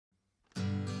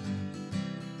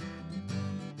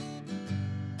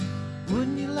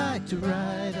Wouldn't you like to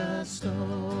write a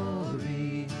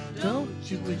story? Don't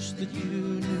you wish that you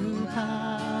knew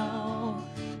how?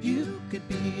 You could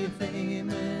be a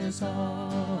famous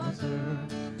author,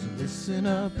 so listen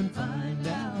up and find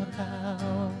out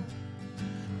how.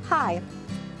 Hi,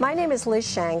 my name is Liz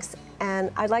Shanks, and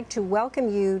I'd like to welcome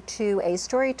you to a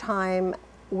story time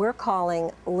we're calling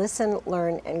Listen,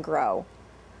 Learn, and Grow.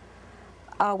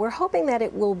 We're hoping that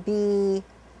it will be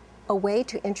a way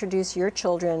to introduce your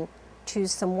children to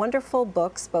some wonderful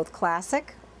books, both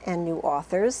classic and new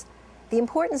authors, the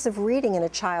importance of reading in a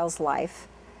child's life,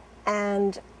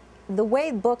 and the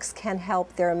way books can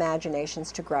help their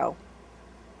imaginations to grow.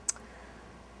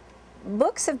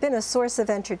 Books have been a source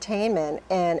of entertainment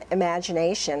and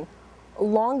imagination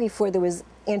long before there was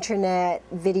internet,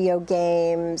 video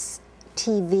games,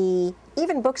 TV,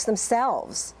 even books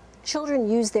themselves. Children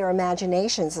use their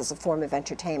imaginations as a form of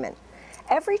entertainment.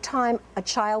 Every time a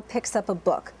child picks up a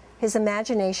book, his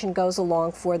imagination goes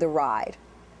along for the ride.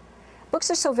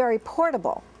 Books are so very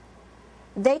portable.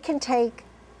 They can take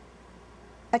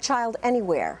a child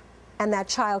anywhere, and that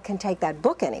child can take that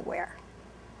book anywhere.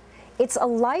 It's a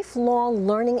lifelong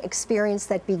learning experience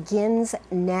that begins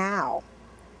now.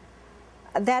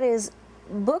 That is,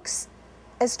 books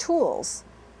as tools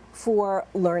for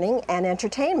learning and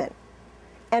entertainment.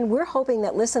 And we're hoping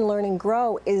that Listen, Learn, and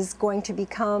Grow is going to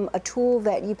become a tool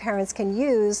that you parents can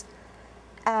use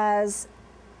as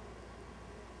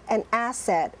an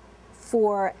asset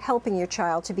for helping your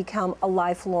child to become a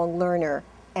lifelong learner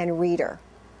and reader.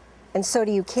 And so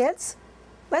do you kids.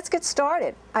 Let's get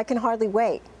started. I can hardly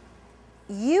wait.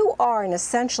 You are an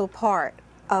essential part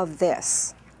of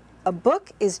this. A book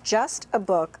is just a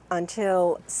book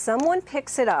until someone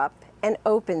picks it up and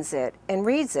opens it and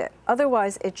reads it.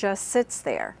 Otherwise, it just sits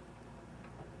there.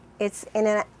 It's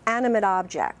an inanimate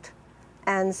object.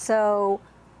 And so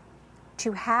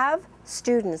to have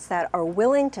students that are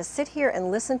willing to sit here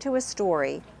and listen to a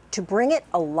story, to bring it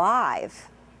alive,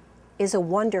 is a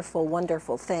wonderful,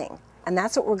 wonderful thing. And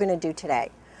that's what we're going to do today.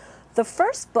 The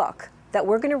first book that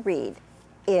we're going to read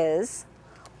is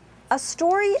a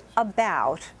story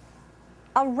about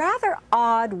a rather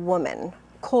odd woman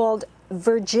called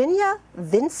Virginia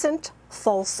Vincent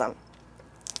Folsom.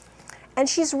 And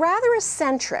she's rather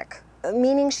eccentric,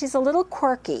 meaning she's a little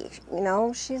quirky. You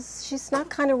know, she's not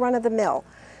kind of run-of-the-mill.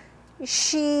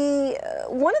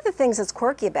 One of the things that's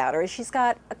quirky about her is she's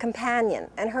got a companion,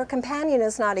 and her companion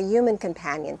is not a human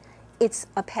companion. It's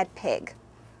a pet pig,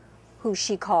 who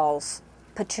she calls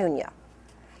Petunia.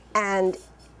 And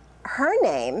her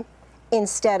name,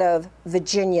 instead of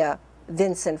Virginia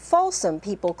Vincent Folsom,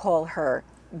 people call her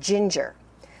Ginger.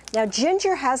 Now,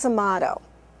 Ginger has a motto: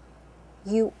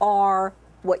 you are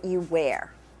what you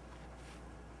wear.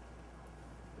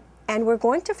 And we're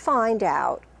going to find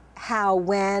out how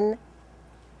when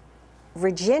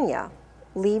Virginia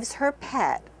leaves her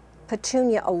pet,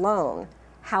 Petunia, alone,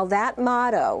 how that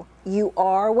motto, you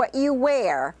are what you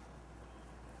wear,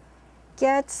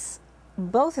 gets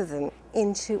both of them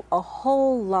into a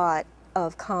whole lot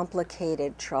of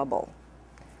complicated trouble.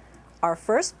 Our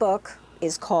first book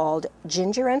is called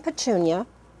Ginger and Petunia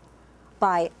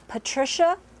by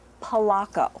Patricia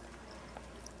Polacco.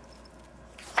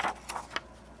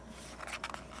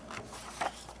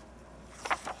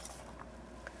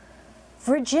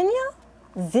 Virginia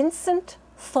Vincent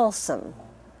Folsom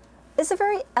is a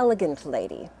very elegant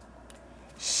lady.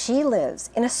 She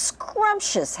lives in a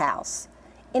scrumptious house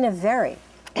in a very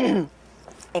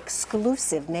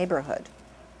exclusive neighborhood.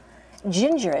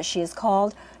 Ginger, as she is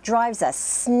called, drives a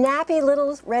snappy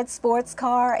little red sports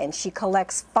car, and she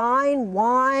collects fine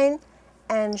wine,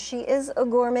 and she is a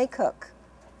gourmet cook.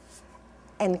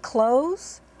 And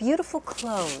clothes, beautiful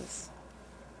clothes,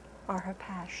 are her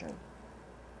passion.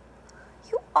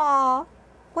 You are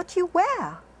what you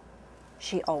wear,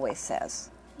 she always says.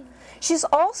 She's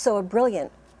also a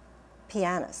brilliant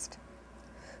pianist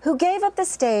who gave up the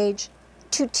stage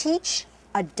to teach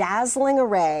a dazzling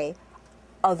array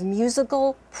of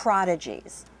musical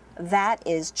prodigies. That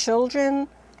is, children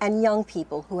and young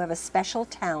people who have a special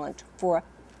talent for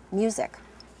music.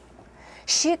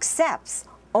 She accepts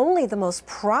only the most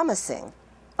promising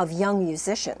of young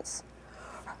musicians.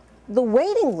 The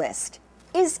waiting list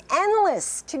is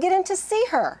endless to get in to see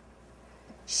her.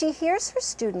 She hears her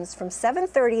students from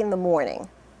 7:30 in the morning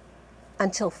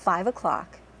until 5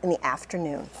 o'clock in the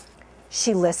afternoon.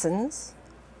 She listens,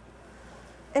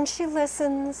 and she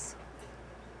listens,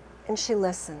 and she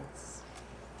listens.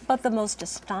 But the most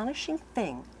astonishing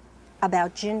thing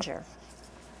about Ginger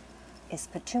is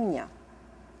Petunia,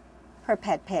 her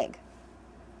pet pig.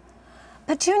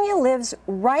 Petunia lives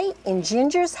right in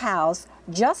Ginger's house,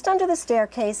 just under the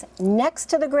staircase, next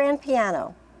to the grand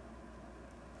piano.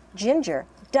 Ginger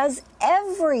does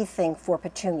everything for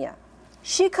Petunia.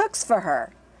 She cooks for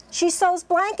her, she sews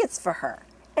blankets for her,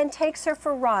 and takes her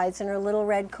for rides in her little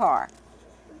red car.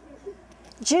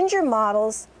 Ginger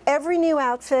models every new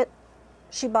outfit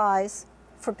she buys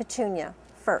for Petunia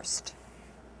first.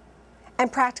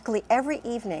 And practically every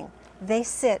evening, they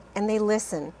sit and they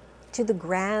listen to the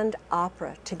grand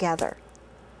opera together.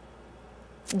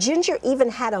 Ginger even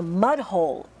had a mud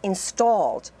hole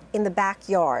installed in the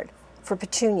backyard for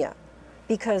Petunia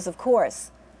because, of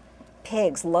course,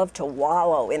 pigs love to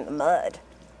wallow in the mud.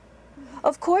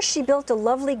 Of course, she built a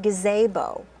lovely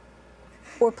gazebo,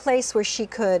 or place where she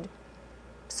could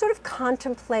sort of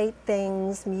contemplate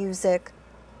things, music,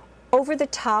 over the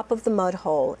top of the mud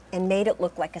hole and made it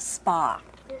look like a spa.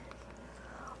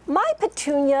 My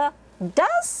Petunia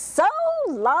does so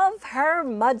love her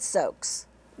mud soaks,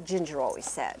 Ginger always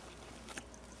said.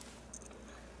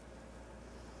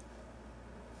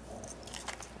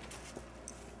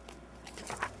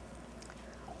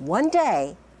 One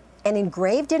day, an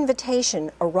engraved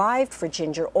invitation arrived for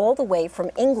Ginger all the way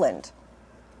from England.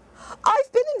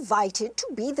 "I've been invited to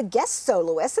be the guest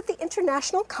soloist at the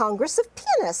International Congress of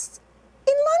Pianists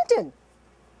in London,"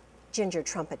 Ginger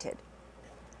trumpeted.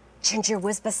 Ginger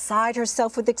was beside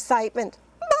herself with excitement.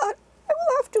 "But I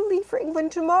will have to leave for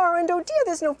England tomorrow, and oh dear,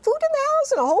 there's no food in the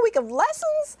house and a whole week of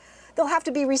lessons. They'll have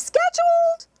to be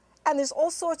rescheduled, and there's all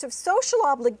sorts of social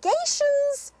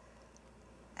obligations.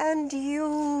 And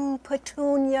you,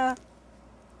 Petunia,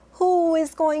 who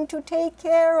is going to take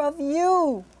care of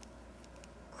you?"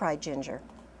 cried Ginger.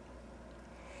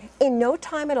 In no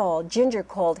time at all, Ginger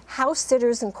called House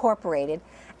Sitters Incorporated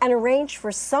and arranged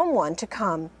for someone to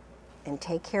come and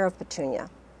take care of Petunia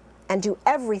and do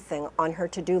everything on her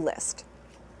to-do list.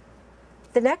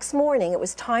 The next morning, it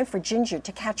was time for Ginger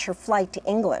to catch her flight to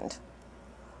England.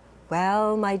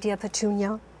 "Well, my dear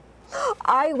Petunia,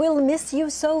 I will miss you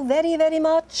so very, very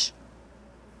much,"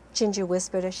 Ginger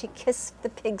whispered as she kissed the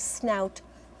pig's snout.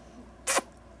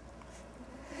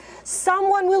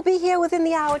 "Someone will be here within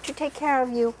the hour to take care of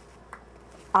you.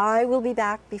 I will be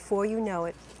back before you know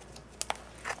it."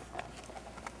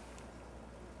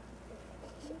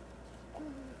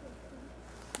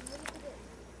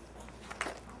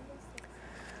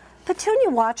 Petunia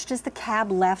watched as the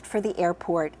cab left for the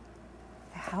airport.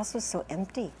 The house was so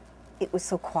empty. It was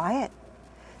so quiet.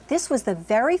 This was the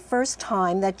very first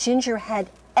time that Ginger had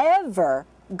ever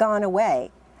gone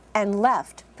away and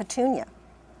left Petunia.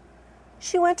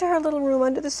 She went to her little room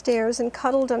under the stairs and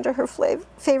cuddled under her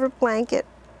favorite blanket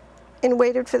and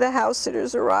waited for the house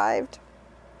sitters arrived.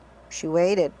 She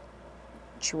waited,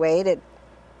 she waited,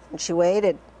 and she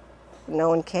waited. No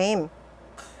one came.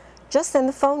 Just then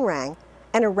the phone rang,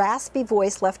 and a raspy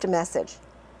voice left a message.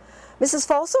 "Mrs.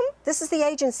 Folsom, this is the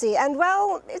agency, and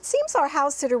well, it seems our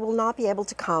house sitter will not be able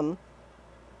to come.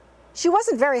 She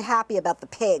wasn't very happy about the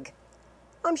pig.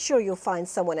 I'm sure you'll find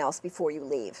someone else before you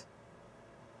leave."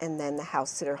 And then the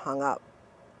house sitter hung up.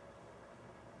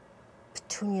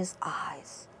 Petunia's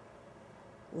eyes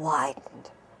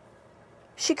widened.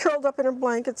 She curled up in her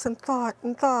blankets and thought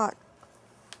and thought.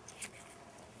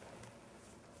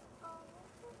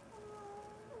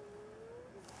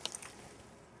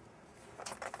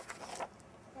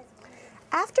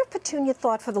 After Petunia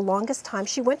thought for the longest time,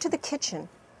 she went to the kitchen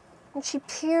and she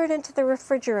peered into the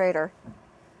refrigerator.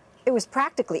 It was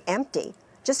practically empty,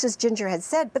 just as Ginger had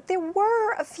said, but there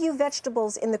were a few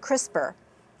vegetables in the crisper.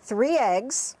 3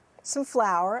 eggs, some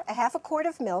flour, a half a quart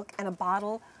of milk, and a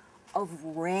bottle of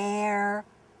rare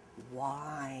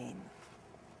wine.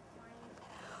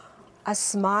 A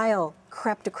smile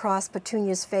crept across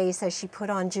Petunia's face as she put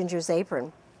on Ginger's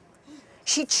apron.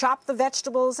 She chopped the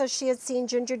vegetables as she had seen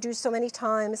Ginger do so many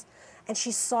times, and she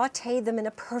sautéed them in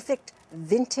a perfect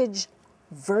vintage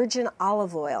virgin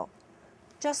olive oil,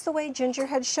 just the way Ginger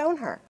had shown her.